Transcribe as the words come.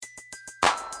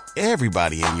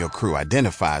Everybody in your crew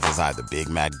identifies as either Big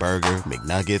Mac Burger,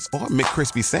 McNuggets, or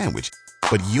McCrispy Sandwich.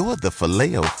 But you're the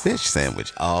Filet-O-Fish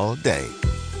Sandwich all day.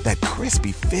 That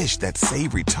crispy fish, that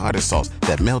savory tartar sauce,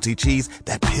 that melty cheese,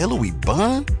 that pillowy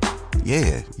bun.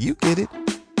 Yeah, you get it.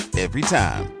 Every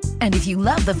time. And if you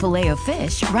love the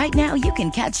Filet-O-Fish, right now you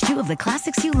can catch two of the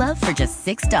classics you love for just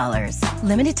 $6.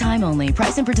 Limited time only.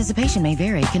 Price and participation may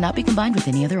vary. Cannot be combined with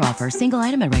any other offer. Single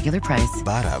item at regular price.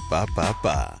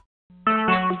 Ba-da-ba-ba-ba.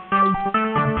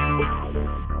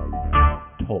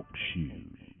 Talk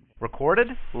shoes. Recorded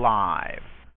live.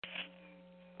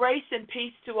 Grace and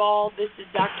peace to all. This is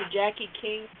Dr. Jackie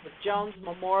King with Jones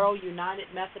Memorial United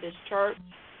Methodist Church.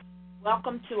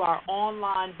 Welcome to our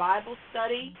online Bible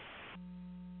study.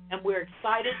 And we're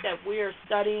excited that we are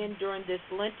studying during this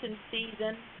Lenten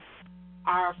season.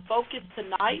 Our focus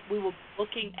tonight, we will be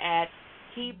looking at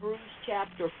Hebrews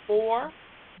chapter 4.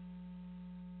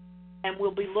 And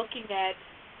we'll be looking at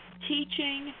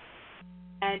teaching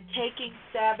and taking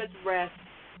Sabbath rest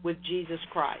with Jesus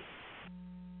Christ.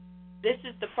 This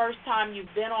is the first time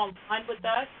you've been online with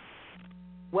us.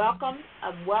 Welcome,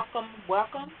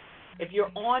 welcome. If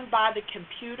you're on by the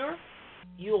computer,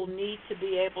 you'll need to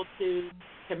be able to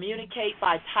communicate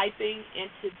by typing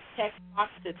into the text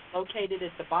box that's located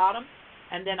at the bottom,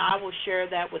 and then I will share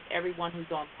that with everyone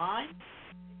who's online.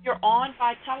 If you're on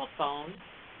by telephone,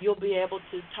 you'll be able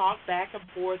to talk back and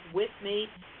forth with me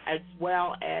as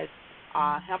well as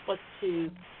help us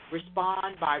to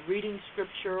respond by reading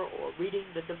scripture or reading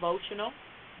the devotional.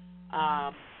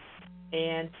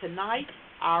 And tonight,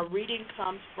 our reading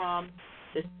comes from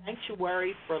the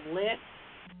Sanctuary for Lent,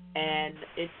 and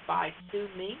it's by Sue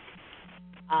Mink.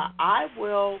 I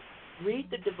will read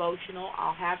the devotional.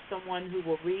 I'll have someone who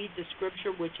will read the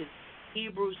scripture, which is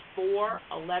Hebrews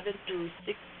 4:11 through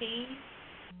 16,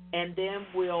 and then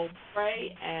we'll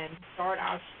pray and start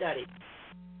our study.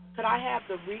 Could I have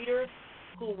the reader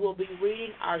who will be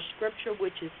reading our scripture,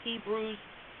 which is Hebrews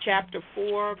chapter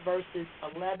 4, verses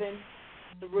 11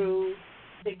 through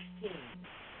 16.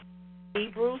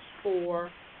 Hebrews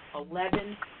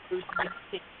 4:11 through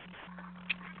 16.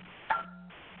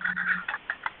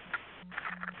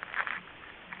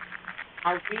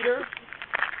 Our reader,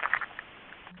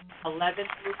 11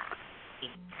 through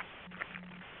 16.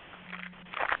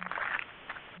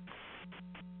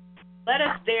 Let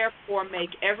us therefore make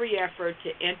every effort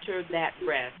to enter that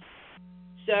rest,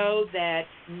 so that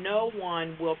no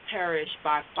one will perish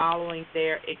by following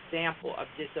their example of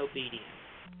disobedience.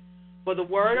 For the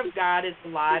word of God is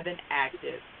alive and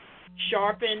active,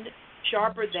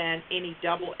 sharper than any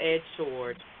double-edged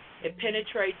sword. It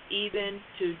penetrates even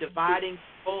to dividing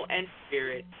soul and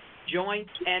spirit,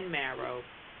 joints and marrow.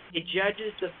 It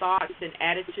judges the thoughts and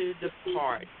attitudes of the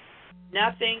heart.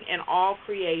 Nothing in all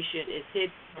creation is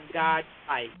hidden from God's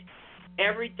sight.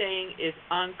 Everything is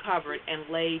uncovered and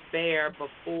laid bare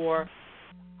before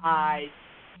the eyes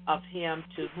of him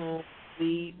to whom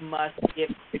we must give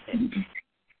credit.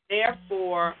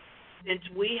 Therefore, since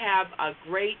we have a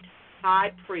great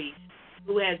high priest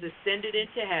who has ascended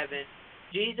into heaven,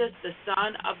 Jesus, the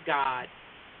Son of God,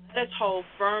 let us hold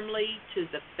firmly to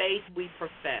the faith we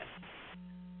profess.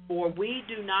 For we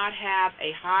do not have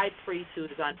a high priest who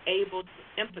is unable to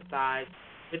empathize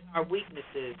with our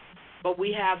weaknesses, but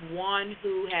we have one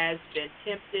who has been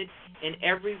tempted in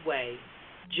every way,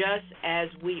 just as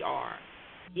we are.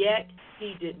 Yet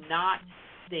he did not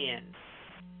sin.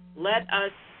 Let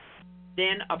us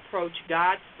then approach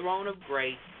God's throne of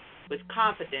grace with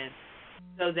confidence,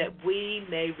 so that we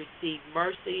may receive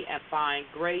mercy and find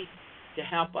grace to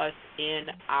help us in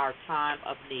our time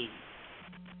of need.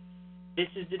 This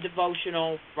is the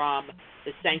devotional from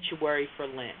the Sanctuary for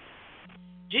Lent.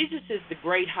 Jesus is the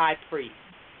great high priest.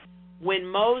 When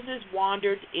Moses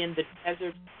wandered in the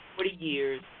desert for 40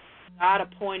 years, God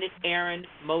appointed Aaron,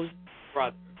 Moses'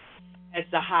 brother, as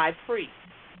the high priest.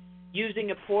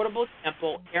 Using a portable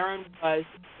temple, Aaron was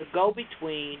the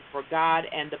go-between for God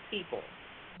and the people,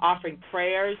 offering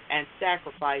prayers and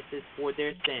sacrifices for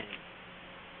their sins.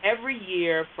 Every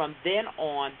year from then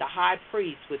on, the high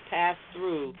priest would pass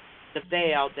through the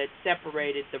veil that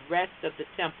separated the rest of the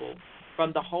temple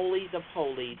from the holies of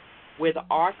holies, where the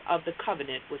Ark of the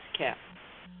Covenant was kept.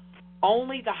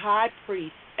 Only the high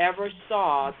priest ever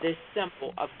saw this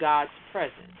symbol of God's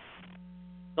presence.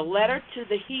 The letter to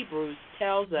the Hebrews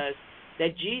tells us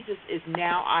that Jesus is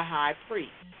now our high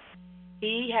priest.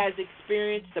 He has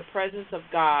experienced the presence of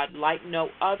God like no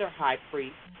other high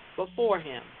priest before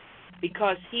him,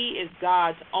 because he is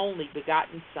God's only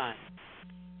begotten Son.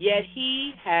 Yet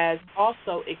he has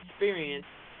also experienced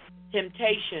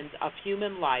temptations of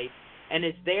human life and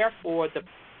is therefore the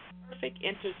perfect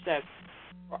intercessor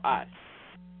for us.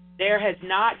 There has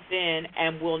not been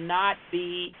and will not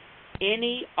be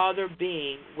any other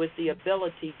being with the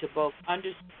ability to both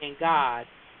understand God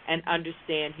and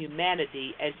understand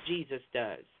humanity as Jesus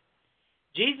does.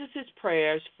 Jesus'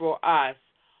 prayers for us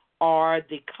are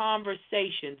the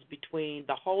conversations between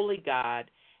the holy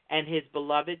God and his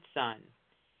beloved Son.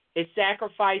 His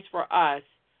sacrifice for us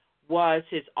was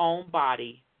his own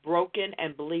body, broken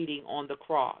and bleeding on the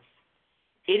cross.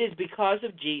 It is because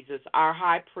of Jesus, our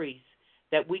high priest,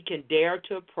 that we can dare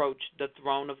to approach the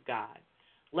throne of God.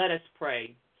 Let us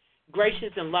pray.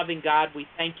 Gracious and loving God, we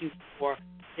thank you for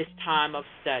this time of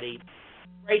study.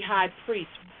 Great high priest,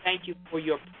 thank you for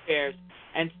your prayers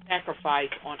and sacrifice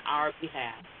on our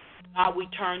behalf. God, we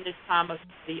turn this time of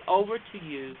study over to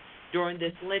you during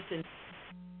this Lenten.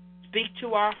 Speak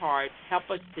to our hearts. Help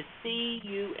us to see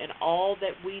you in all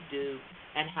that we do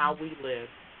and how we live.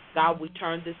 God, we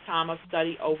turn this time of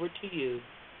study over to you.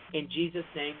 In Jesus'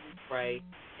 name we pray.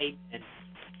 Amen.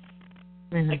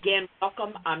 Mm-hmm. Again,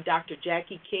 welcome. I'm Dr.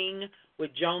 Jackie King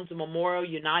with Jones Memorial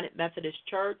United Methodist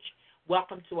Church.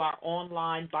 Welcome to our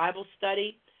online Bible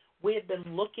study. We have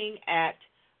been looking at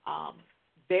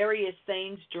various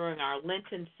things during our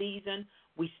Lenten season.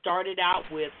 We started out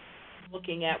with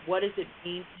looking at what does it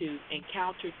mean to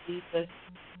encounter Jesus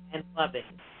and love him.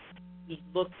 We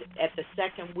looked at the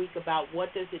second week about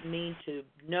what does it mean to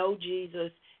know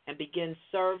Jesus and begin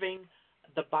serving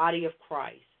the body of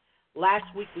Christ. Last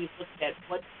week we looked at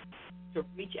what to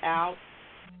reach out,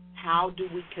 how do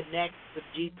we connect with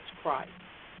Jesus Christ.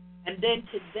 And then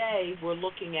today we're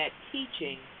looking at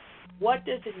teaching. What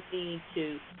does it mean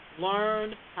to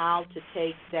learn how to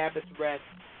take Sabbath rest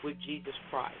with Jesus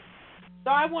Christ? So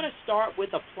I want to start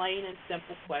with a plain and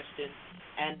simple question.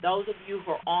 And those of you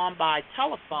who are on by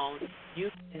telephone, you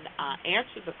can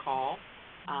answer the call,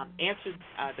 answer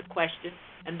the question.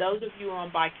 And those of you who are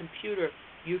on by computer,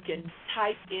 you can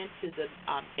type into the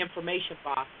information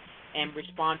box and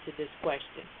respond to this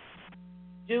question.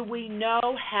 Do we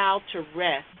know how to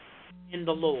rest in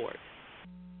the Lord?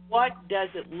 What does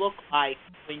it look like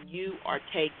when you are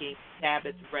taking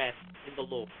Sabbath rest in the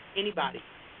Lord? Anybody?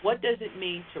 What does it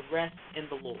mean to rest in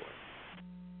the Lord?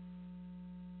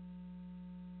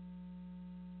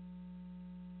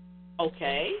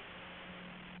 Okay.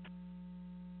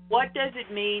 What does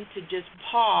it mean to just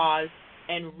pause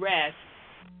and rest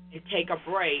and take a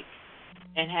break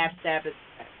and have Sabbath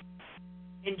rest?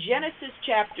 In Genesis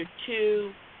chapter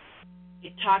 2,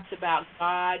 it talks about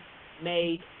God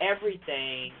made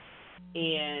everything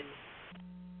in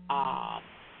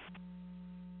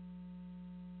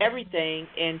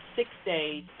 6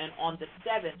 days, and on the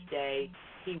seventh day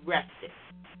he rested.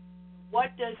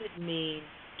 What does it mean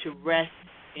to rest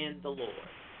in the Lord?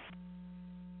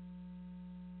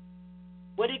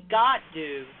 What did God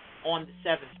do on the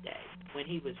seventh day when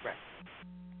he was resting?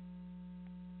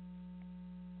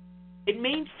 It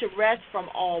means to rest from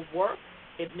all work.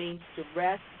 It means to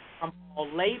rest from all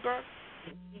labor.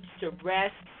 It means to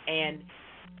rest and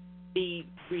be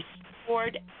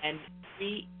restored and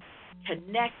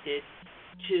reconnected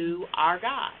to our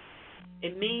God.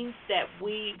 It means that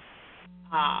we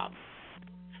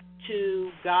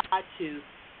to God to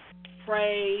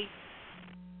pray,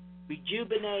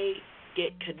 rejuvenate,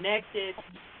 get connected,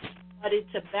 but it's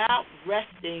about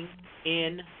resting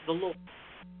in the Lord.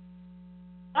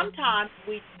 Sometimes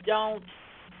we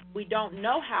don't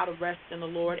know how to rest in the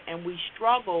Lord, and we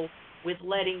struggle with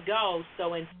letting go.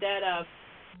 So instead of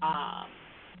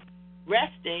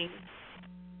resting,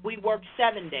 we work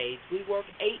 7 days, we work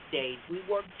 8 days, we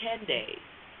work 10 days.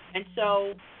 And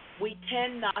so we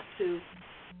tend not to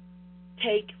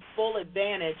take full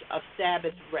advantage of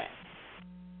Sabbath rest.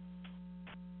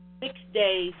 6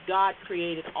 days God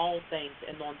created all things,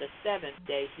 and on the seventh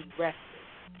day he rested.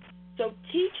 So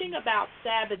teaching about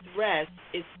Sabbath rest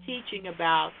is teaching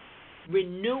about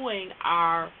renewing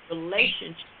our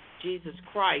relationship with Jesus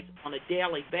Christ on a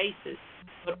daily basis,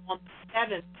 but on the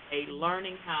seventh day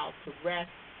learning how to rest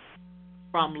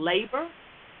from labor,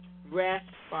 rest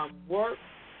from work,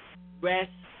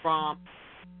 rest from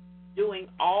doing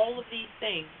all of these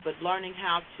things, but learning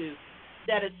how to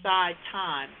set aside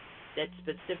time that's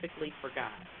specifically for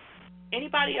God.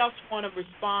 Anybody else want to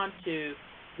respond to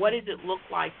what does it look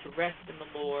like to rest in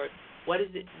the Lord? What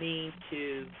does it mean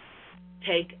to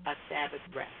take a Sabbath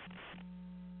rest?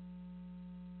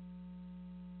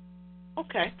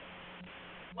 Okay.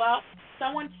 Well,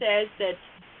 someone says that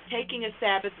taking a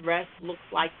Sabbath rest looks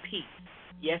like peace.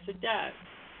 Yes, it does.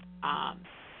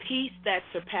 Peace that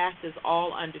surpasses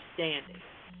all understanding.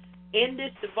 In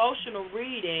this devotional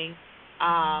reading,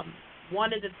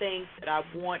 one of the things that I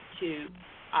want to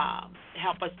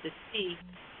help us to see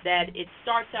that it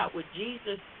starts out with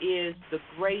Jesus is the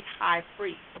great high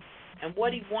priest. And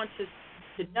what he wants us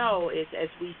to know is, as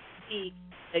we see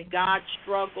that God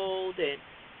struggled,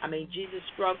 Jesus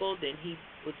struggled, and he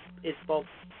is both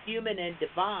human and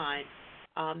divine,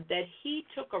 that he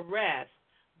took a rest,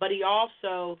 but he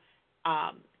also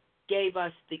gave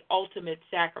us the ultimate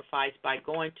sacrifice by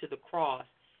going to the cross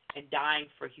and dying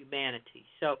for humanity.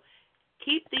 So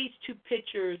keep these two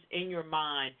pictures in your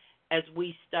mind as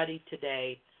we study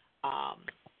today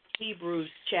Hebrews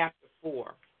chapter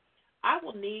 4. I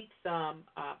will need some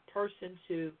persons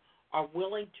who are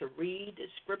willing to read the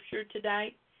scripture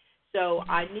tonight. So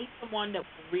I need someone that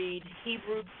will read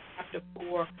Hebrews chapter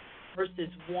 4, verses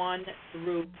 1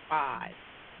 through 5.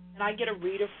 Can I get a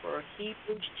reader for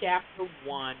Hebrews chapter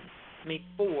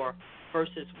 4,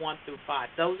 verses 1 through 5?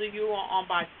 Those of you who are on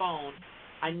by phone,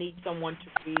 I need someone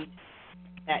to read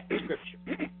that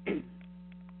scripture.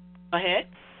 Go ahead.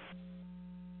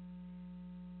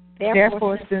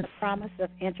 Therefore, since the promise of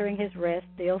entering his rest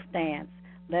still stands,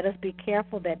 let us be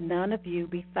careful that none of you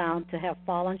be found to have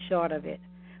fallen short of it.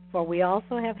 For we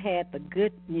also have had the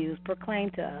good news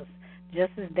proclaimed to us,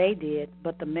 just as they did,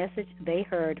 but the message they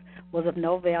heard was of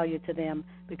no value to them,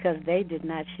 because they did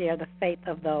not share the faith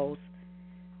of those.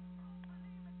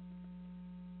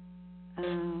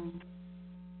 Who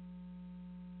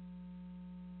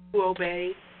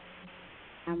obeyed?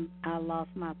 I lost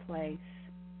my place.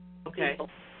 Okay.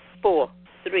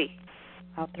 3.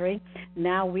 3.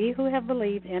 Now we who have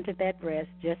believed entered that rest,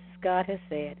 just as God has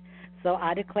said. So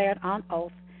I declared on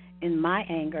oath in my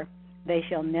anger, they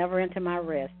shall never enter my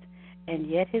rest. And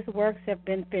yet his works have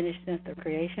been finished since the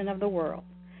creation of the world.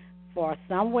 For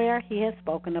somewhere he has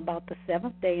spoken about the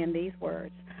seventh day in these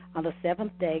words, on the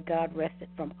seventh day God rested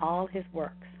from all his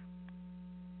works.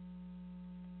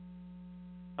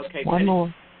 Okay. One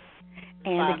more.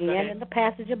 And again in the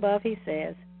passage above he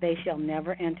says, they shall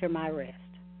never enter my rest.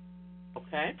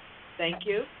 Okay. Thank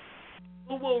you.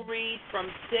 Who will read from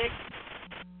 6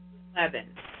 to 11?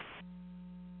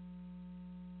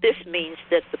 This means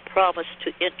that the promise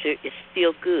to enter is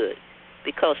still good,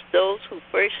 because those who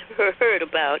first heard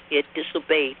about it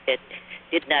disobeyed and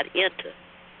did not enter.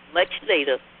 Much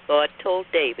later, God told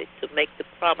David to make the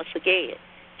promise again,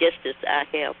 just as I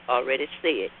have already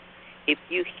said. If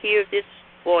you hear this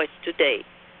voice today,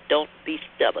 don't be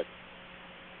stubborn.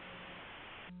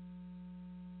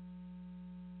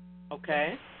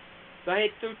 Okay. Go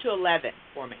ahead through to 11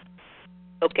 for me.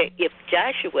 Okay, if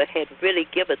Joshua had really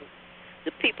given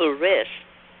the people rest,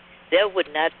 there would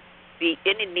not be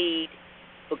any need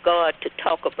for God to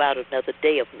talk about another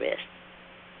day of rest.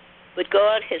 But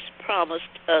God has promised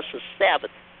us a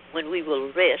Sabbath when we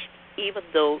will rest, even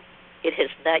though it has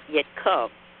not yet come.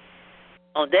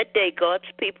 On that day, God's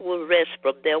people will rest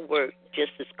from their work,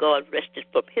 just as God rested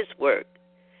from his work.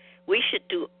 We should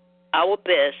do our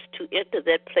best to enter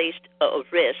that place of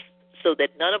rest so that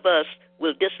none of us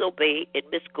will disobey and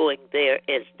miss going there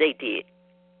as they did.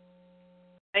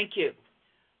 Thank you.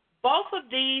 Both of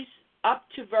these, up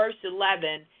to verse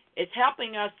 11, is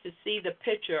helping us to see the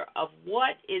picture of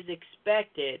what is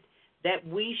expected that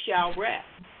we shall rest.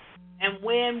 And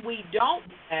when we don't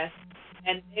rest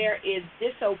and there is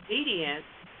disobedience,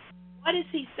 what is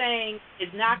he saying is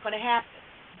not going to happen?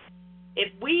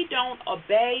 If we don't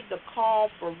obey the call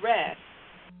for rest,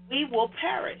 we will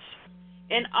perish.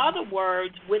 In other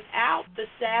words, without the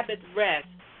Sabbath rest,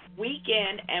 week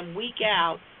in and week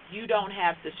out, you don't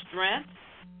have the strength,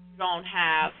 you don't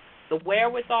have the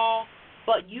wherewithal,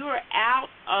 but you're out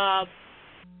of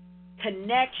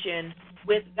connection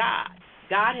with God.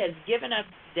 God has given us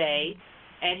a day,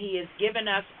 and he has given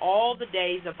us all the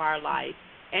days of our life,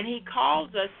 and he calls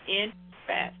us in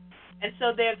rest. And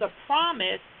so there's a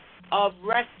promise of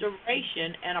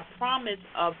restoration and a promise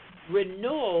of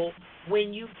renewal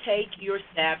when you take your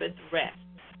Sabbath rest.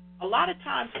 A lot of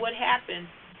times what happens,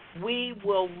 we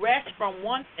will rest from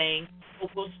one thing, but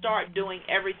we'll start doing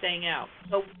everything else.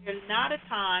 So there's not a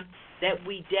time that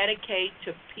we dedicate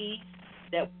to peace,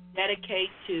 that we dedicate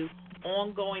to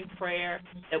ongoing prayer,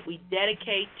 that we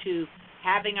dedicate to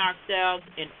having ourselves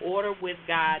in order with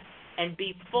God and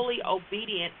be fully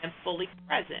obedient and fully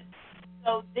present.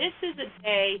 So this is a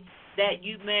day that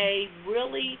you may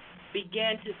really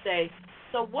begin to say,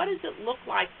 so what does it look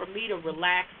like for me to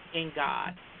relax in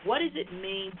God? What does it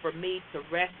mean for me to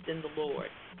rest in the Lord?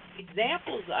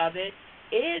 Examples of it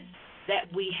is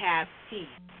that we have peace.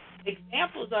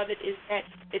 Examples of it is that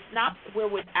it's not that we're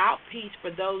without peace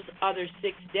for those other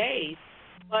 6 days,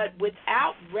 but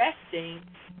without resting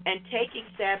and taking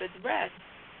Sabbath rest,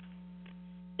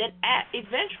 then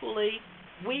eventually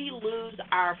we lose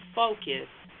our focus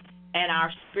and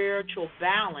our spiritual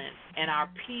balance and our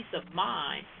peace of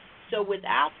mind. So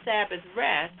without Sabbath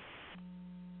rest,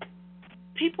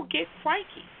 people get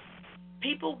cranky.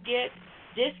 People get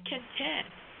discontent,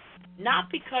 not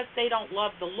because they don't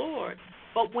love the Lord,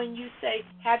 but when you say,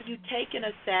 have you taken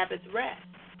a Sabbath rest?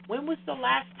 When was the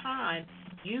last time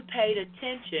you paid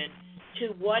attention to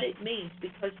what it means?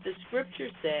 Because the scripture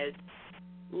says,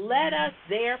 let us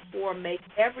therefore make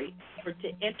every effort to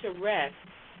enter rest,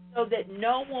 so that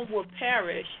no one will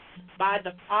perish by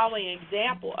the following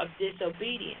example of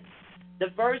disobedience. The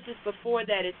verses before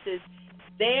that, it says,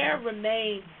 there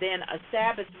remains then a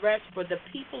Sabbath rest for the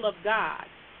people of God.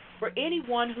 For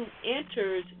anyone who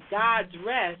enters God's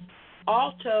rest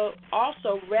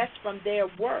also rests from their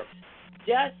works,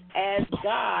 just as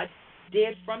God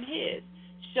did from his.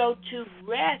 So to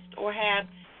rest or have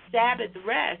Sabbath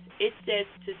rest, it says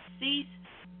to cease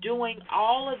doing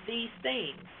all of these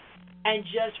things and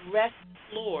just rest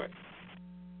the Lord.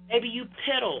 Maybe you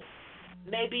piddle.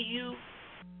 Maybe you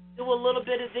do a little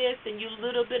bit of this and you a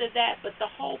little bit of that, but the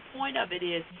whole point of it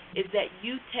is that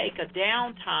you take a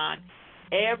downtime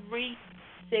every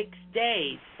 6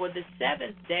 days. For the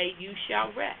seventh day you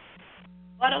shall rest.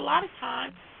 But a lot of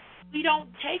times we don't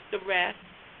take the rest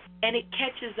and it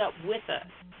catches up with us.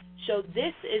 So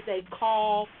this is a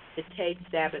call to take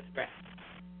Sabbath rest.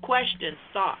 Questions,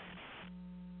 thoughts?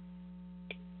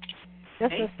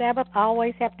 Does the Sabbath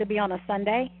always have to be on a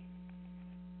Sunday?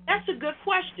 That's a good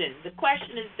question. The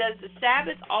question is, does the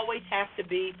Sabbath always have to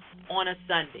be on a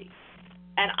Sunday?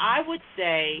 And I would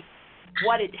say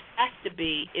what it has to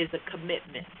be is a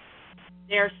commitment.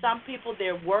 There are some people,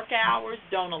 their work hours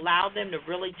don't allow them to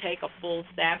really take a full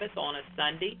Sabbath on a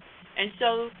Sunday, and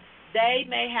so they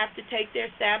may have to take their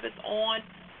Sabbath on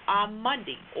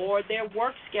Monday, or their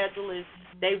work schedule is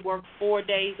they work 4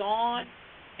 days on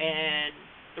and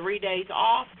 3 days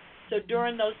off. So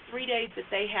during those 3 days that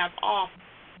they have off,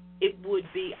 it would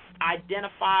be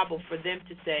identifiable for them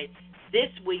to say, this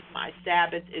week my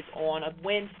Sabbath is on a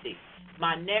Wednesday.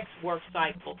 My next work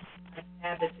cycle, my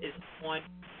Sabbath is on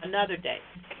another day.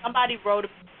 Somebody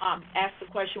asked the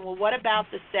question, well, what about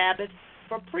the Sabbath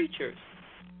for preachers?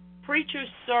 Preachers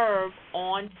serve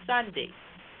on Sunday.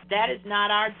 That is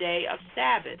not our day of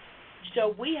Sabbath.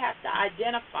 So we have to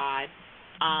identify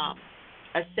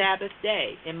a Sabbath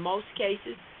day. In most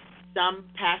cases, some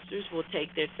pastors will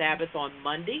take their Sabbath on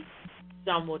Monday.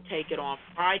 Some will take it on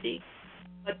Friday.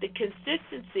 But the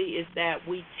consistency is that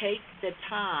we take the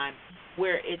time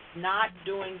where it's not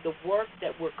doing the work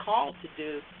that we're called to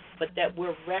do, but that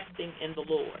we're resting in the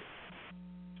Lord.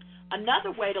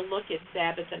 Another way to look at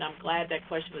Sabbath, and I'm glad that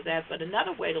question was asked, but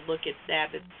another way to look at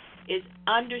Sabbath is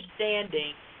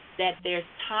understanding that there's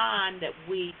time that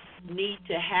we need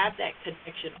to have that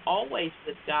connection always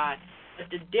with God, but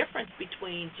the difference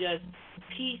between just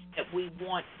peace that we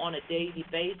want on a daily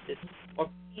basis or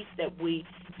peace that we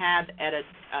have at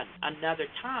another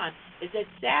time is that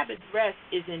Sabbath rest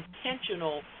is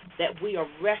intentional, that we are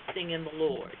resting in the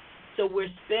Lord. So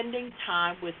we're spending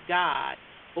time with God,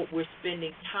 but we're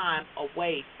spending time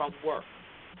away from work.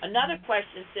 Another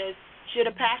question says, should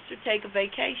a pastor take a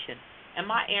vacation? And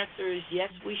my answer is yes,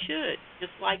 we should.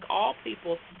 Just like all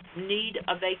people need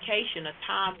a vacation, a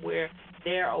time where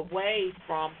they're away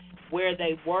from where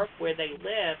they work, where they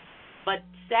live. But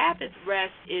Sabbath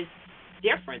rest is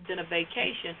different than a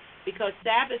vacation because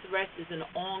Sabbath rest is an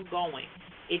ongoing.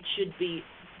 It should be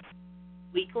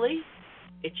weekly.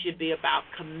 It should be about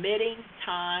committing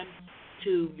time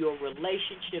to your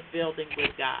relationship building with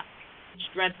God. It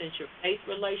strengthens your faith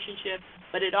relationship,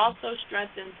 but it also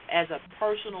strengthens as a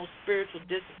personal spiritual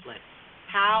discipline.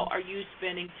 How are you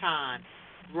spending time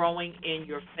growing in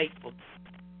your faithfulness?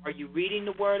 Are you reading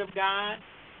the Word of God?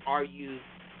 Are you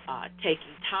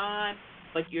taking time?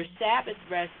 But your Sabbath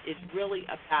rest is really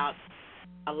about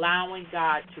allowing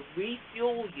God to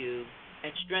refuel you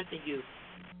and strengthen you.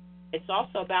 It's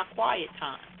also about quiet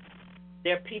time.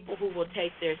 There are people who will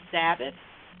take their Sabbath,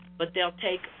 but they'll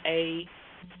take a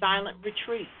silent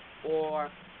retreat, or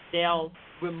they'll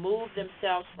remove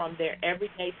themselves from their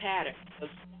everyday pattern. So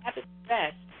Sabbath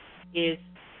rest is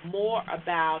more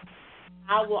about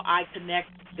how will I connect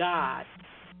to God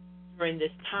during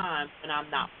this time when I'm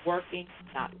not working,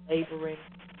 not laboring,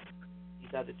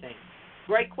 these other things.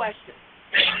 Great question.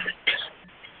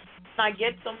 Can I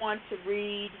get someone to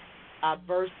read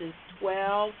verses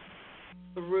 12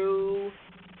 through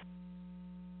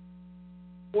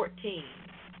 14?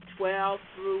 12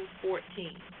 through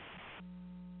 14.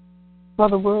 For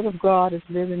the word of God is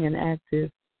living and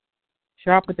active,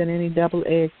 sharper than any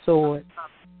double-edged sword.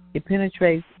 It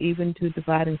penetrates even to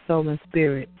dividing soul and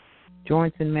spirit,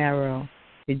 joints and marrow.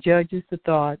 It judges the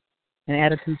thoughts and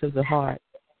attitudes of the heart.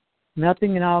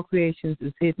 Nothing in all creations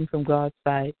is hidden from God's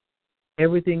sight.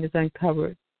 Everything is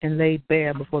uncovered and laid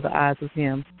bare before the eyes of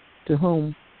Him to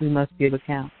whom we must give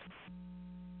account.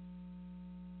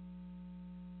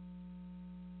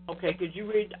 Okay, could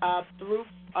you read through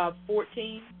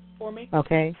 14 for me?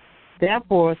 Okay.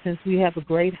 Therefore, since we have a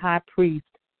great high priest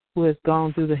who has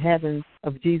gone through the heavens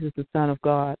of Jesus, the Son of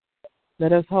God,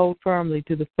 let us hold firmly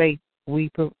to the faith we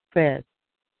profess.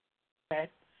 Okay.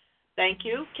 Thank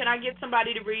you. Can I get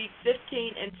somebody to read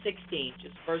 15 and 16,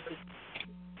 just verses?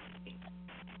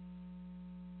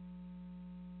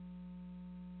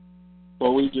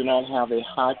 For we do not have a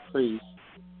high priest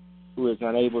who is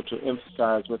unable to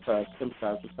empathize with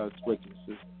us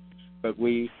weaknesses, but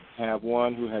we have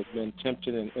one who has been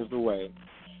tempted in every way,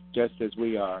 just as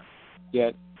we are,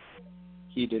 yet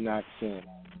he did not sin.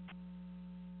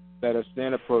 Let us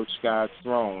then approach God's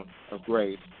throne of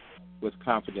grace with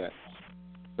confidence,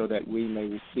 so that we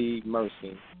may receive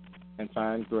mercy and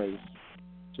find grace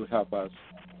to help us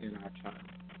in our time.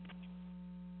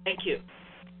 Thank you.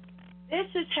 This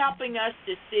is helping us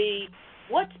to see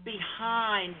what's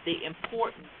behind the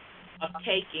importance of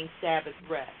taking Sabbath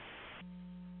rest.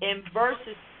 In verse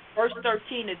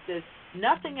 13, it says,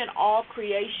 nothing in all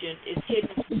creation is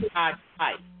hidden from God's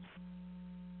sight.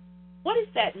 What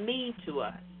does that mean to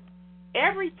us?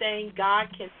 Everything God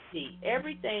can see,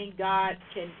 everything God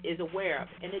is aware of.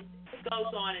 And it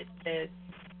goes on, it says,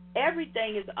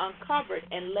 everything is uncovered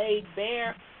and laid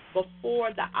bare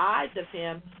before the eyes of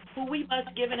Him who we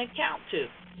must give an account to.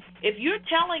 If you're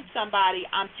telling somebody,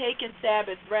 I'm taking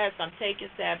Sabbath rest,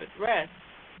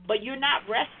 but you're not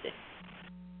resting,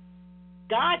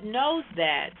 God knows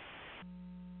that,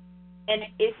 and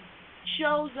it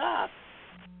shows up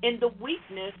in the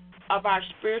weakness of our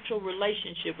spiritual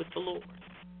relationship with the Lord.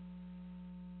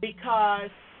 Because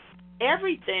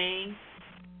everything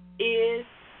is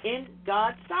in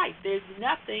God's sight. There's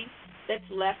nothing that's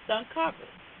left uncovered.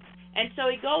 And so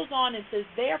he goes on and says,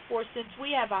 therefore, since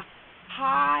we have a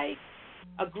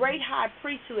great high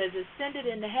priest who has ascended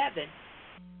into heaven,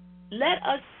 let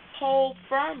us hold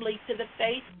firmly to the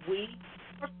faith we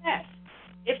profess.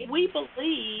 If we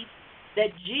believe that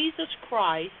Jesus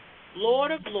Christ,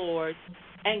 Lord of Lords,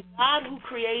 and God who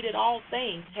created all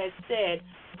things has said,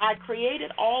 I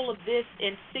created all of this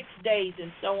in 6 days,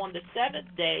 and so on the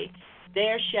seventh day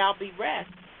there shall be rest.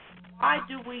 Why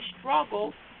do we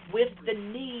struggle with the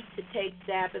need to take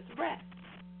Sabbath rest?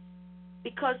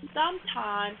 Because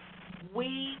sometimes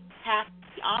we have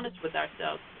to be honest with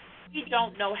ourselves. We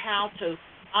don't know how to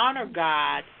honor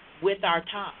God with our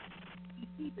time.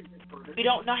 We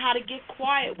don't know how to get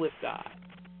quiet with God.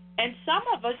 And some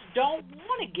of us don't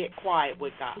want to get quiet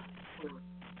with God.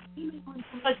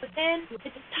 But then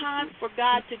it's time for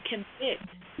God to convict.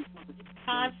 It's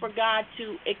time for God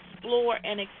to explore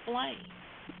and explain.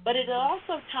 But it's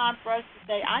also time for us to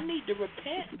say, I need to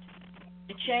repent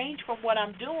and change from what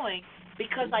I'm doing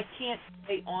because I can't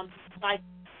stay on the cycle,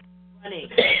 running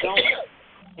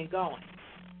and going.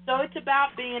 So it's about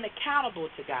being accountable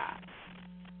to God.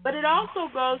 But it also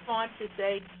goes on to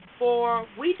say, for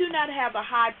we do not have a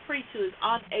high priest who is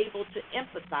unable to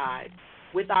empathize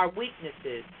with our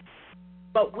weaknesses,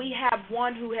 but we have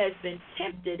one who has been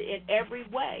tempted in every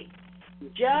way,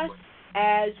 just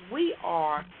as we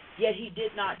are, yet he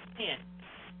did not sin.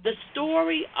 The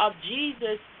story of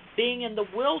Jesus being in the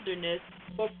wilderness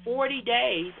for 40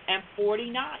 days and 40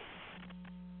 nights.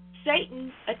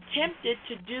 Satan attempted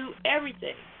to do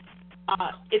everything.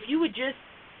 If you would just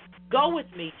go with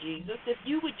me, Jesus, if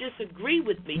you would just agree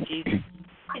with me, Jesus,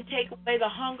 I can take away the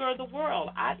hunger of the world.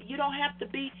 You don't have to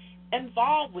be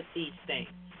involved with these things.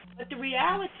 But the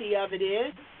reality of it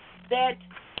is that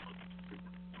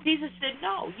Jesus said,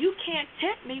 no, you can't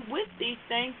tempt me with these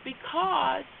things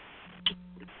because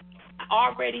I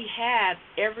already have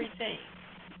everything.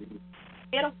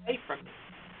 Get away from me.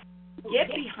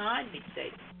 Get behind me,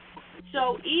 Satan.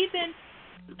 So even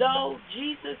though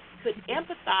Jesus could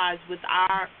empathize with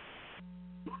our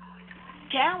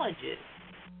challenges,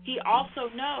 he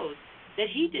also knows that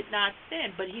he did not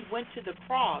sin, but he went to the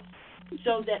cross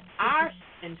so that our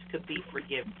sins could be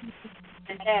forgiven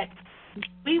and that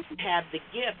we would have the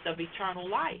gift of eternal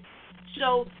life.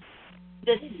 So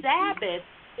the Sabbath,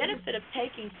 benefit of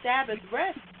taking Sabbath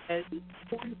rest is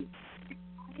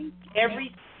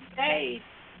every day.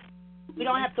 We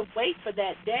don't have to wait for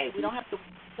that day. We don't have to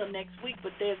wait until next week,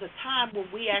 but there's a time when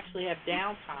we actually have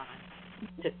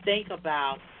downtime to think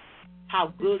about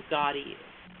how good God is,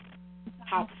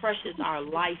 how precious our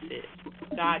life is.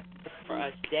 God does for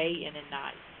us day in and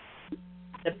night.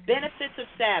 The benefits of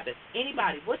Sabbath.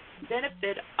 Anybody, what's the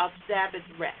benefit of Sabbath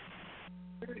rest?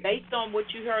 based on what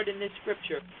you heard in this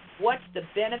scripture, what's the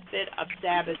benefit of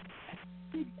Sabbath?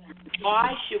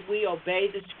 Why should we obey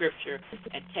the scripture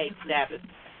and take Sabbath?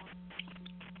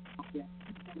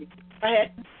 Go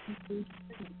ahead.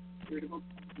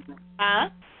 Huh?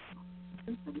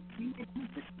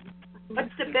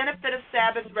 What's the benefit of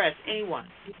Sabbath rest? Anyone?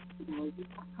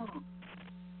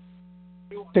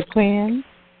 To cleanse.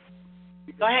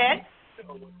 Go ahead.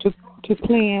 To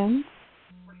cleanse.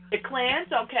 To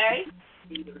cleanse, okay.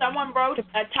 Someone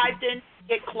typed in,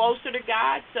 get closer to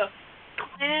God. So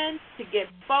cleanse, to get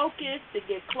focused, to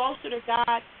get closer to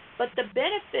God. But the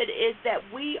benefit is that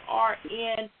we are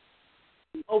in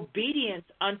obedience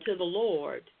unto the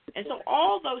Lord. And so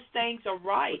all those things are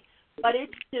right. But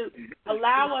it's to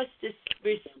allow us to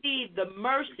receive the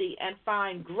mercy and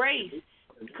find grace,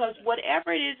 because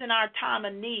whatever it is in our time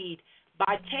of need,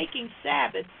 by taking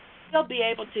Sabbath, we'll be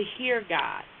able to hear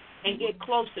God and get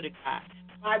closer to God.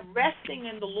 By resting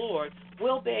in the Lord,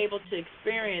 we'll be able to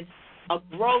experience a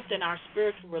growth in our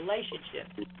spiritual relationship.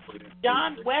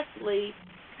 John Wesley,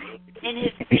 in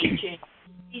his teaching,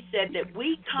 he said that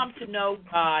we come to know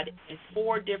God in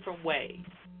 4 different ways: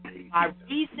 by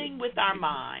reasoning with our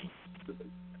mind,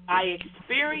 by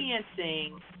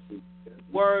experiencing the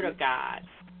Word of God,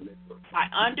 by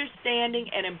understanding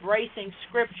and embracing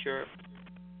Scripture,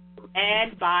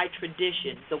 and by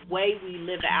tradition, the way we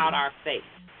live out our faith.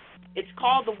 It's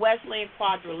called the Wesleyan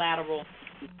Quadrilateral.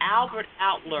 Albert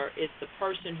Outler is the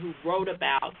person who wrote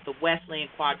about the Wesleyan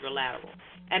Quadrilateral.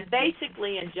 And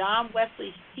basically, in John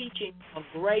Wesley's teaching of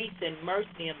grace and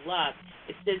mercy and love,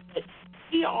 it says that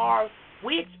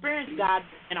we experience God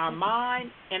in our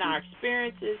mind, in our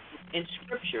experiences, in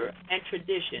Scripture and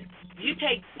tradition. You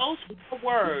take those 4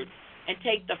 words and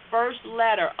take the first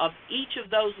letter of each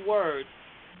of those words,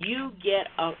 you get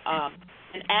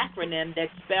an acronym that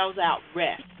spells out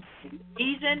rest.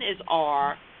 Reason is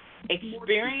R,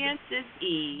 experience is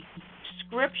E,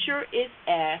 Scripture is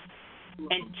S,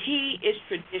 and T is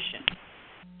tradition.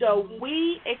 So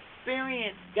we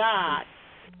experience God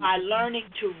by learning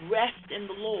to rest in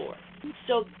the Lord.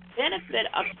 So the benefit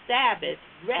of Sabbath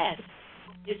rest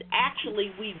is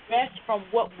actually we rest from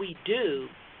what we do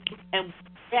and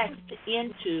rest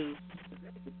into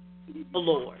the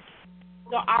Lord.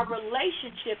 So our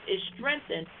relationship is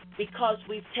strengthened because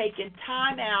we've taken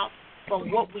time out from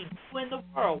what we do in the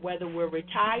world, whether we're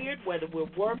retired, whether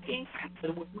we're working,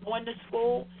 whether we're going to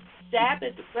school.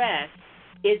 Sabbath rest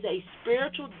is a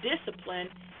spiritual discipline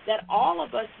that all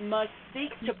of us must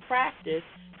seek to practice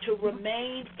to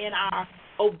remain in our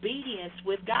obedience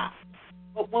with God.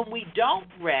 But when we don't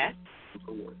rest,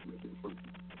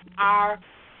 our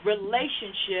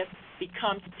relationship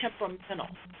becomes temperamental.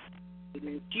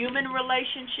 Human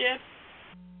relationships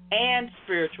and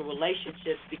spiritual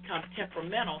relationships become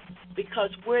temperamental because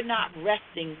we're not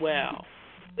resting well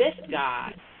with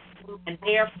God, and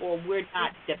therefore we're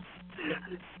not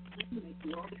dependent.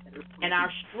 And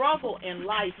our struggle in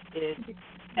life is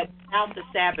that without the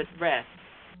Sabbath rest,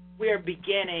 we're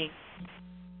beginning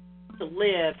to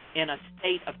live in a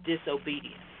state of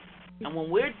disobedience. And when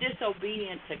we're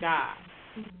disobedient to God,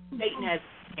 Satan has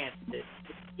a chance to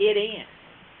get in,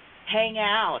 hang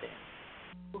out,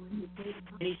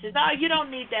 and he says, oh, you don't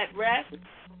need that rest.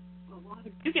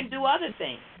 You can do other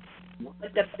things.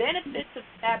 But the benefits of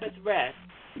Sabbath rest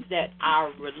is that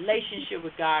our relationship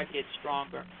with God gets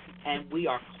stronger and we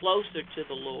are closer to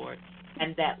the Lord.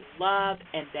 And that love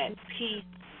and that peace,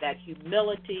 that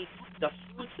humility, the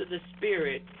fruits of the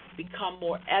Spirit become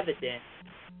more evident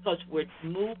because we're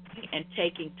moving and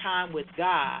taking time with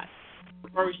God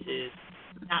versus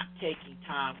not taking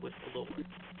time with the Lord.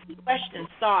 Questions,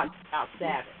 thoughts about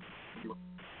Sabbath?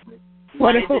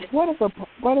 What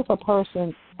if a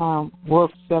person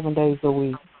works 7 days a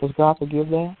week? Does God forgive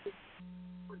that?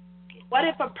 What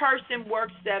if a person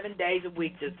works 7 days a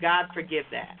week? Does God forgive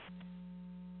that?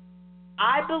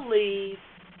 I believe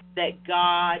that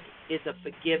God is a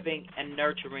forgiving and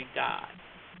nurturing God.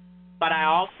 But I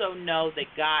also know that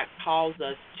God calls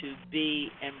us to be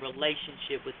in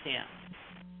relationship with Him.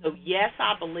 So yes,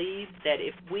 I believe that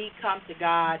if we come to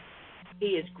God,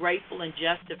 He is grateful and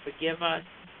just to forgive us.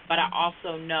 But I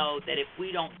also know that if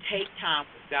we don't take time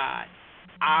with God,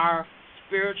 our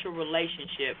spiritual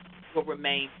relationship will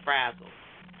remain frazzled.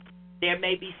 There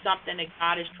may be something that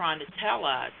God is trying to tell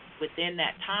us within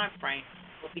that time frame,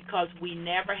 but because we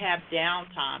never have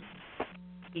downtime,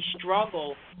 we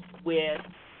struggle with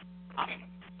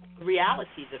the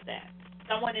realities of that.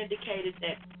 Someone indicated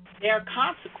that there are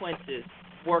consequences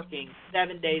working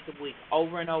 7 days a week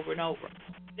over and over and over.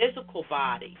 Physical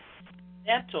body,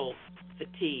 mental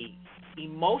fatigue,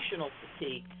 emotional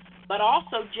fatigue, but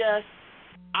also just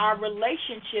our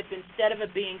relationship, instead of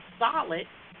it being solid,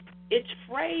 it's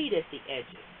frayed at the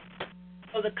edges.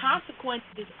 So the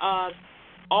consequences of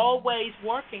always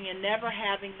working and never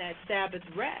having that Sabbath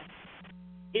rest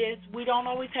is we don't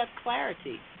always have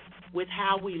clarity with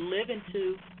how we live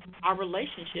into our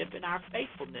relationship and our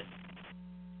faithfulness.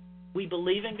 We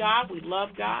believe in God. We love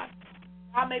God.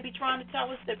 God may be trying to tell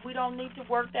us that we don't need to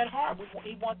work that hard.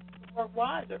 He wants us to work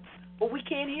wiser. But we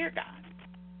can't hear God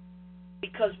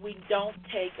because we don't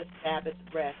take a Sabbath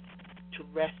rest to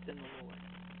rest in the Lord.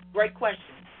 Great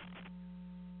question.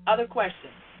 Other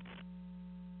questions?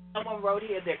 Someone wrote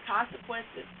here, there are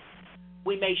consequences.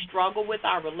 We may struggle with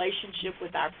our relationship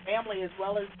with our family as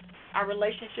well as our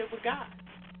relationship with God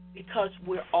because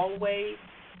we're always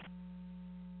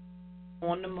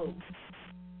on the move.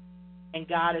 And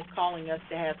God is calling us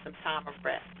to have some time of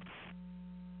rest.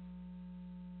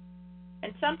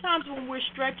 And sometimes when we're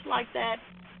stretched like that,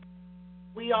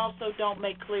 we also don't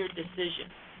make clear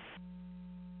decisions.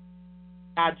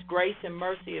 God's grace and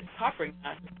mercy is covering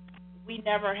us. We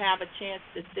never have a chance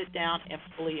to sit down and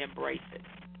fully embrace it.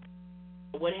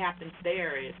 But what happens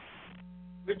there is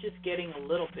we're just getting a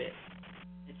little bit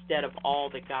instead of all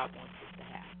that God wants us to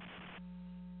have.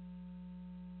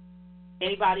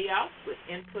 Anybody else with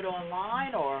input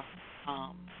online or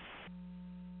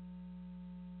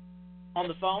on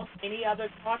the phone? Any other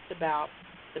thoughts about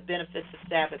the benefits of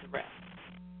Sabbath rest?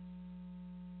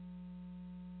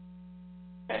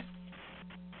 Okay.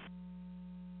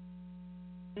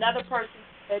 Another person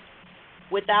said,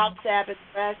 without Sabbath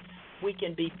rest, we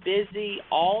can be busy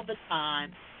all the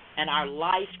time, and our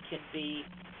life can be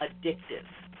addictive.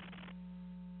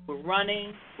 We're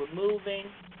running, we're moving,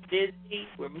 busy,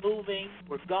 we're moving,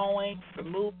 we're going, we're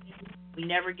moving. We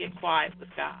never get quiet with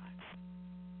God.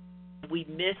 We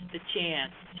miss the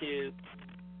chance to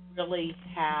really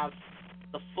have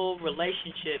the full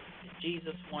relationship that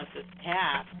Jesus wants us to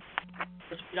have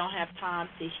because we don't have time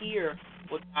to hear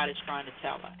what God is trying to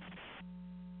tell us.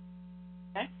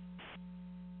 Okay?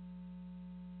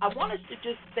 I want us to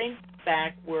just think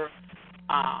back. We're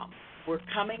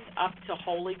coming up to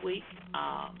Holy Week.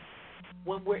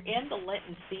 When we're in the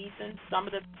Lenten season, some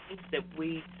of the things that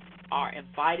we are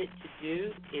invited to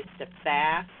do is to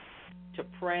fast, to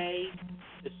pray,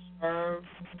 to serve,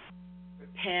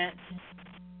 repent,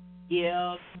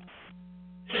 give,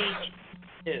 teach,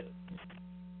 do.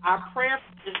 Our prayer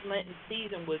for this Lenten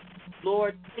season was,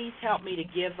 Lord, please help me to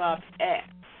give up X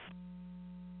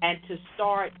and to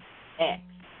start X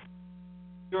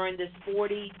during this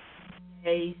 40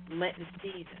 days Lenten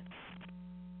season.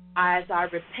 As I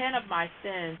repent of my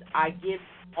sins, I give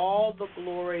all the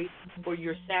glory for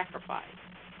your sacrifice.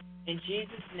 In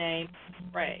Jesus' name,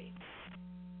 pray.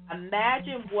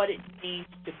 Imagine what it means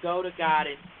to go to God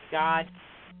and say, God,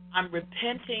 I'm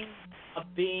repenting of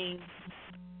being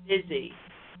busy,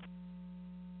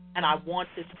 and I want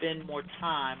to spend more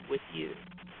time with you.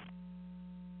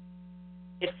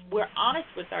 If we're honest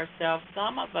with ourselves,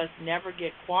 some of us never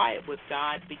get quiet with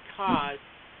God because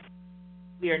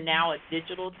we are now a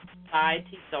digital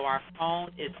society, so our phone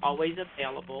is always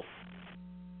available.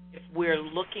 If we're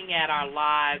looking at our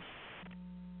lives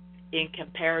in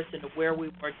comparison to where we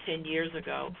were 10 years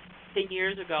ago,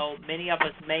 many of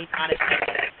us may not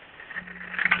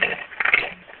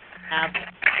have.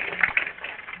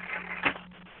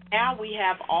 Now we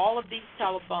have all of these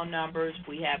telephone numbers.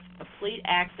 We have complete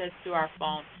access to our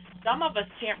phone. Some of us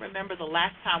can't remember the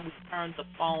last time we turned the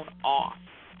phone off.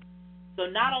 So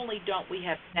not only don't we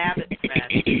have Sabbath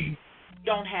rest, we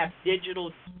don't have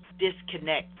digital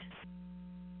disconnect.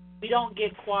 We don't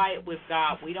get quiet with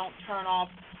God. We don't turn off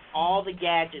all the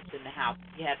gadgets in the house.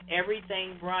 We have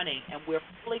everything running, and we're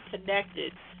fully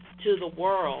connected to the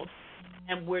world,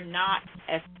 and we're not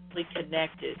as fully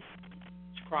connected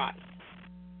to Christ.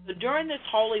 So during this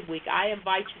Holy Week, I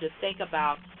invite you to think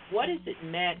about what is it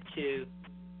meant to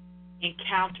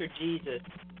encounter Jesus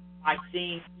by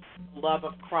seeing the love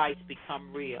of Christ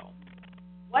become real.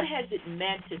 What has it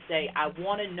meant to say, I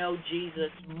want to know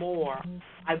Jesus more,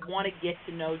 I want to get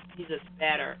to know Jesus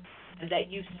better, and that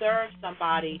you serve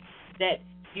somebody that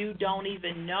you don't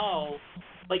even know,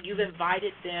 but you've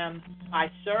invited them by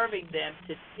serving them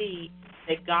to see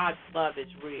that God's love is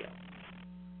real.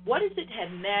 What does it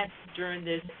have meant during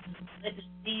this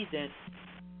season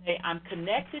to say, I'm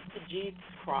connected to Jesus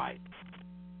Christ,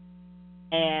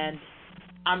 and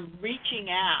I'm reaching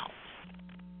out,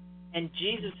 and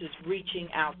Jesus is reaching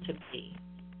out to me.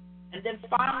 And then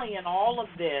finally, in all of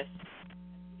this,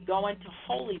 we go into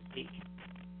Holy Week.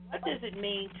 What does it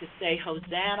mean to say,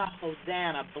 Hosanna,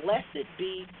 Hosanna, blessed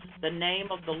be the name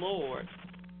of the Lord,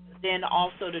 but then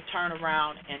also to turn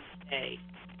around and say,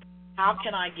 How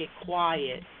can I get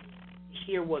quiet to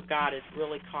hear what God is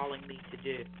really calling me to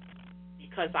do?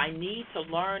 Because I need to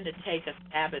learn to take a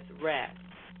Sabbath rest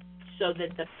so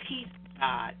that the peace of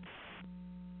God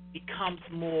becomes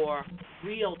more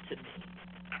real to me.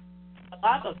 The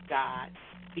love of God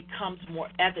becomes more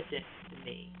evident to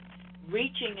me.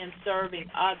 Reaching and serving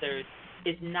others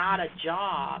is not a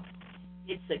job.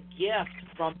 It's a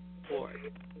gift from the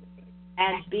Lord.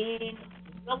 And being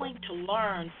willing to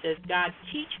learn says, God,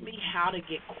 teach me how to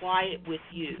get quiet with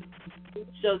you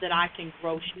so that I can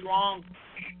grow stronger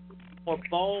or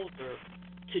bolder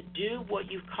to do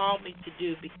what you've called me to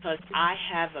do, because I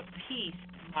have a peace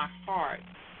in my heart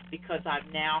because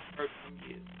I've now heard from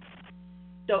you.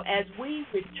 So as we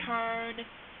return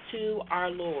to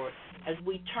our Lord, as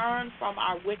we turn from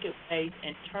our wicked ways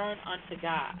and turn unto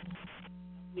God,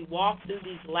 we walk through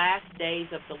these last days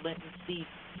of the Lenten season,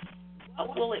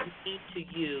 what will it mean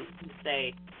to you to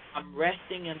say, I'm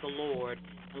resting in the Lord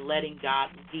and letting God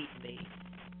lead me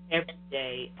every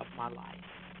day of my life?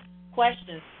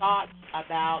 Questions, thoughts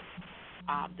about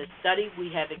the study we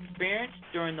have experienced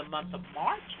during the month of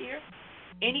March here?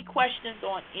 Any questions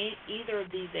on either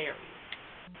of these areas?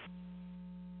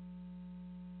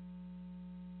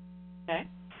 Okay.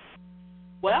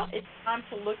 Well, it's time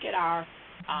to look at our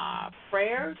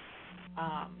prayers.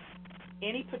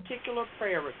 Any particular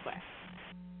prayer requests?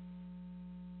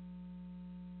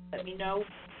 Let me know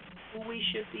who we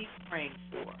should be praying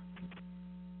for.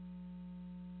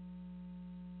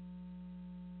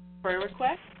 Prayer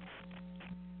request?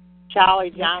 Charlie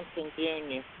Johnson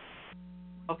Jr.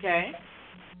 Okay.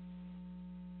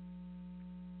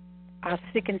 Our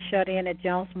sick and shut in at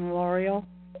Jones Memorial.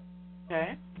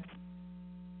 Okay.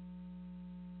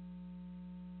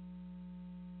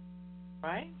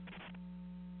 Right.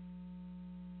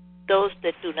 Those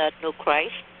that do not know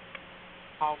Christ.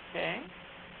 Okay.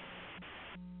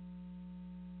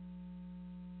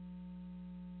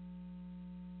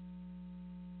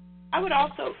 I would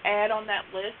also add on that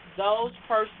list those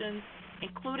persons,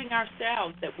 including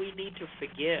ourselves, that we need to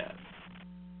forgive.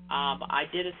 I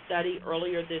did a study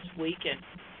earlier this week, and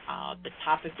the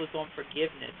topic was on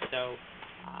forgiveness, so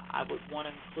I would want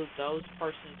to include those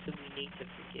persons who we need to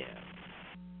forgive.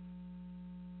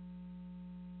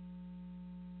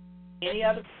 Any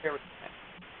other prayer requests?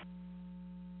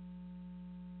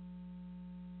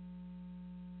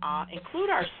 Include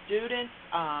our students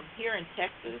here in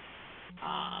Texas.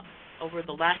 Over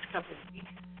the last couple of weeks,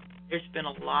 there's been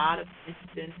a lot of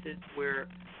instances where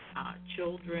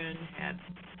children have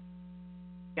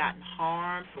gotten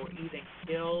harmed or even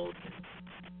killed.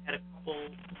 Had a couple.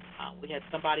 We had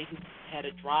somebody who had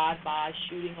a drive-by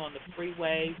shooting on the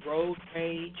freeway, road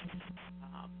rage.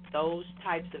 Those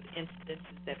types of instances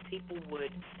that people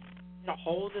would get a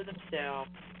hold of themselves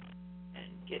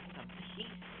and get some peace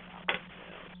about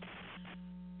themselves.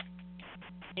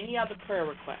 Any other prayer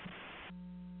requests?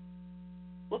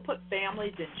 We'll put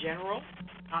families in general,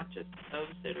 not just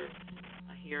those that are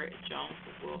here at Jones,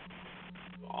 but we'll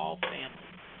do all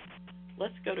families.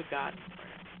 Let's go to God in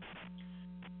prayer.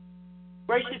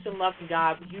 Gracious and loving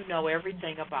God, you know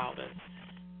everything about us.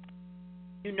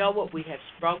 You know what we have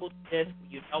struggled with.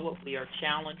 You know what we are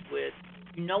challenged with.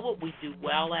 You know what we do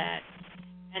well at.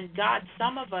 And God,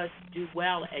 some of us do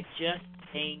well at just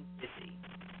staying busy.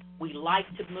 We like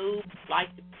to move, we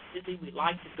like to be busy, we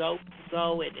like to go,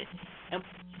 and we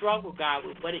struggle, God,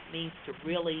 with what it means to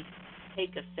really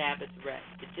take a Sabbath rest,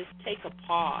 to just take a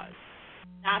pause,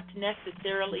 not to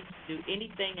necessarily do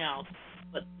anything else,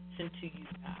 but listen to you,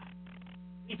 God.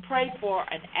 We pray for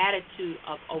an attitude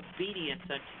of obedience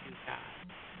unto you, God.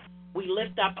 We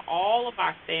lift up all of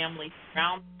our families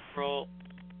around the world.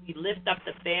 We lift up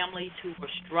the families who were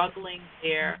struggling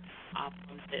there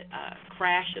from the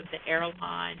crash of the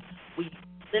airline. We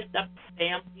lift up the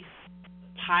families,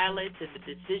 the pilots, and the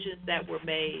decisions that were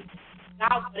made.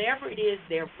 God, whatever it is,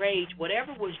 their rage,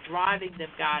 whatever was driving them,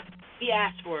 God, we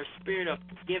ask for a spirit of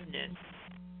forgiveness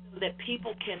so that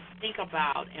people can think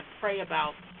about and pray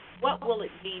about what will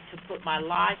it mean to put my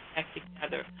life back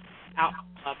together out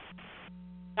of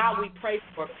God, we pray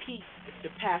for peace that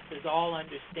surpasses all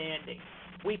understanding.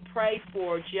 We pray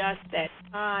for just that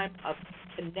time of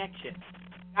connection.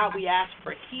 God, we ask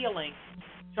for healing,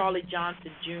 Charlie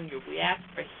Johnson Jr. We ask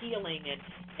for healing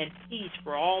and peace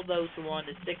for all those who are on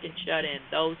the sick and shut-in,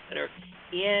 those that are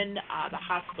in the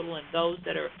hospital, and those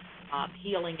that are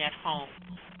healing at home.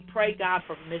 We pray, God,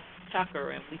 for Miss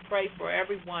Tucker, and we pray for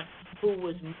everyone who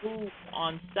was moved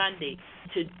on Sunday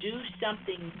to do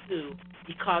something new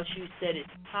because you said it's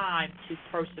time to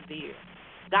persevere.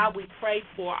 God, we pray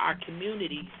for our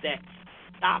communities that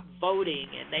stop voting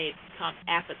and they have become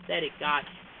apathetic. God,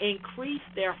 increase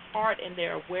their heart and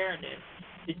their awareness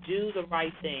to do the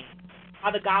right thing.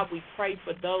 Father God, we pray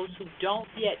for those who don't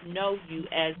yet know you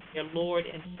as their Lord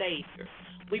and Savior.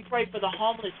 We pray for the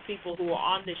homeless people who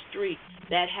are on the street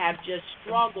that have just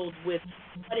struggled with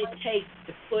what it takes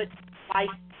to put life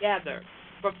together.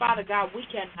 For Father God, we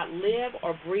cannot live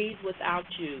or breathe without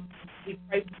you. We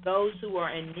pray for those who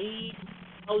are in need,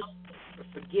 those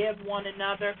to forgive one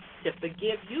another, to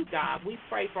forgive you, God. We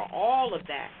pray for all of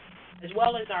that, as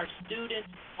well as our students,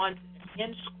 the ones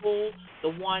in school, the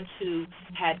ones who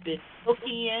have been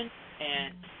looking in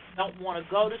and don't want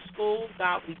to go to school.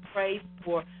 God, we pray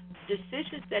for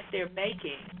decisions that they're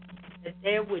making, that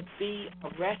there would be a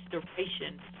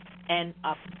restoration and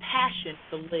a passion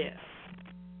to live.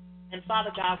 And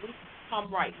Father God, we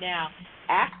come right now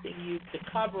asking you to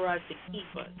cover us and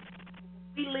keep us.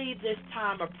 We leave this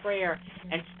time of prayer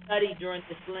and study during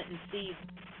this Lenten season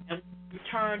and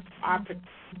return to our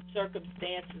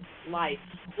circumstances of life.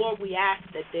 Lord, we ask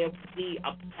that there will be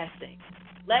a blessing.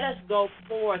 Let us go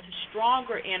forth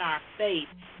stronger in our faith,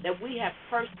 that we have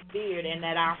persevered and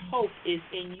that our hope is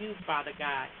in you, Father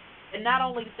God. And not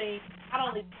only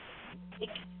make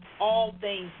all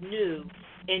things new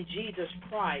in Jesus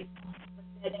Christ,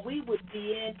 but that we would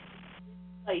be in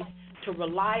place to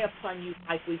rely upon you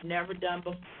like we've never done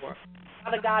before.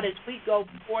 Father God, as we go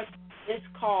forth this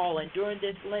call and during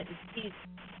this Lenten season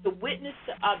to witness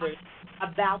to others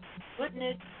about the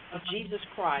goodness of Jesus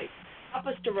Christ, help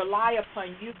us to rely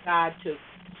upon you, God, to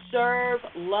serve,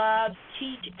 love,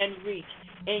 teach, and reach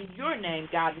in your name,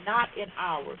 God, not in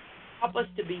ours. Help us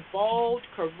to be bold,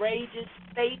 courageous,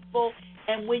 faithful,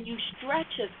 and when you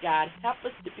stretch us, God, help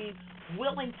us to be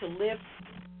willing to live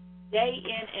day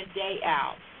in and day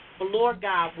out. But Lord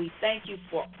God, we thank you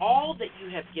for all that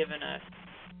you have given us.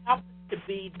 Help us to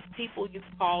be the people you've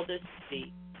called us to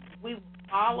be. We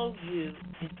follow you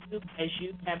and do as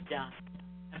you have done.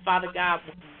 And Father God,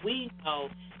 we know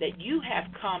that you have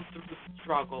come through the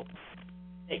struggle,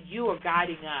 that you are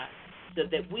guiding us so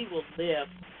that we will live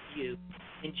for you.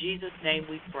 In Jesus' name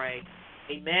we pray.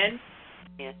 Amen.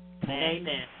 Yes.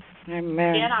 Amen.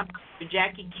 Amen. Again, I'm Dr.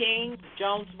 Jackie King,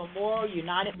 Jones Memorial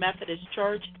United Methodist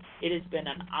Church. It has been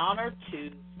an honor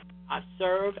to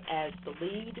serve as the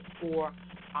lead for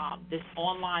this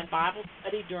online Bible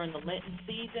study during the Lenten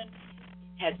season.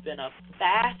 It has been a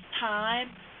fast time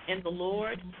in the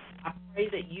Lord. I pray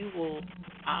that you will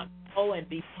go and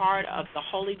be part of the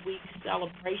Holy Week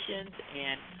celebrations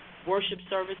and worship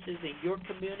services in your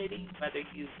community, whether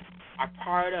you are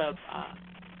part of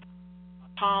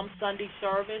Palm Sunday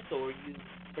service or you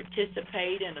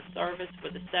participate in a service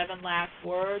for the 7 last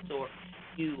words, or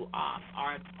you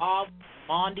are involved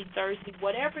Maundy, Thursday,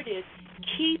 whatever it is.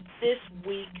 Keep this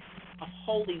week of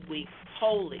Holy Week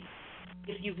holy.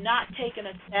 If you've not taken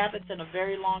a Sabbath in a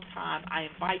very long time, I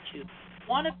invite you,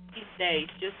 one of these days,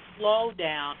 just slow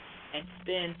down and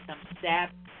spend some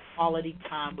Sabbath quality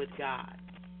time with God.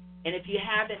 And if you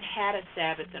haven't had a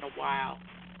Sabbath in a while,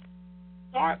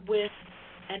 start with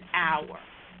an hour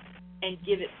and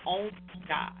give it only to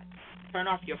God. Turn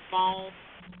off your phone,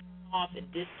 turn off and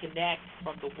disconnect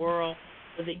from the world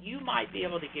so that you might be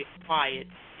able to get quiet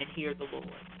and hear the Lord.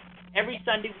 Every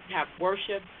Sunday we have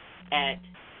worship at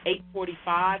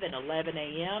 8:45 and 11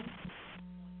 a.m.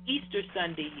 Easter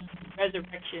Sunday,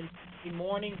 Resurrection Sunday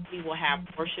morning, we will have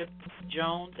worship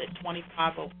Jones at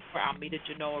 2504 Almeda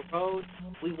Genoa Road.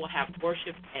 We will have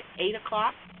worship at 8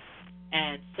 o'clock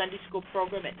and Sunday school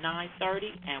program at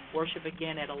 9:30 and worship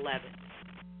again at 11.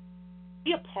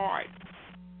 Be a part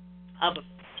of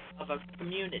a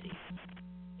community.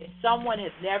 If someone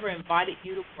has never invited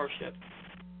you to worship,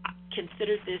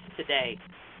 consider this today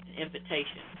an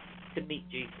invitation to meet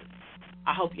Jesus.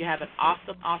 I hope you have an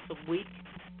awesome week.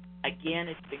 Again,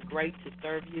 it's been great to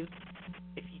serve you.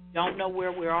 If you don't know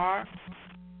where we are,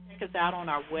 check us out on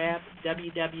our web,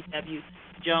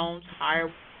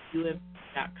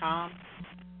 www.joneshirewithum.com.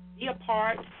 Be a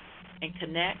part and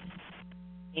connect.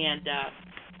 And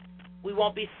we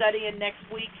won't be studying next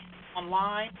week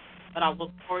online, but I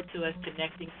look forward to us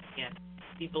connecting again.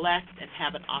 Be blessed and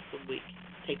have an awesome week.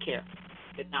 Take care.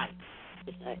 Good night.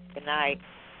 Good night. Good night.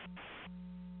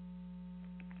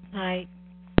 Night.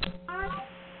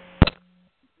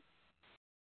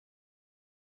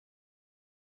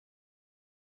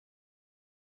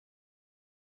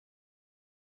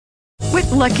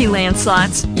 With Lucky Land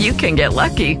Slots, you can get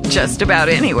lucky just about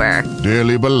anywhere.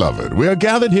 Dearly beloved, we are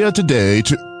gathered here today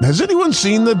to... Has anyone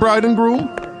seen the bride and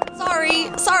groom?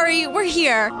 Sorry, we're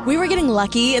here. We were getting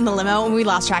lucky in the limo and we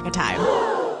lost track of time.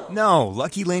 No,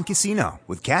 Lucky Land Casino,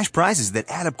 with cash prizes that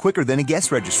add up quicker than a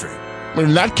guest registry.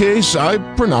 In that case, I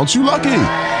pronounce you lucky.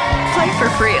 Play for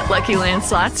free at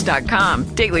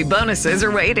LuckyLandSlots.com. Daily bonuses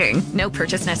are waiting. No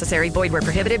purchase necessary. Void where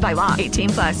prohibited by law.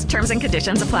 18+. Terms and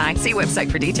conditions apply. See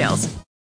website for details.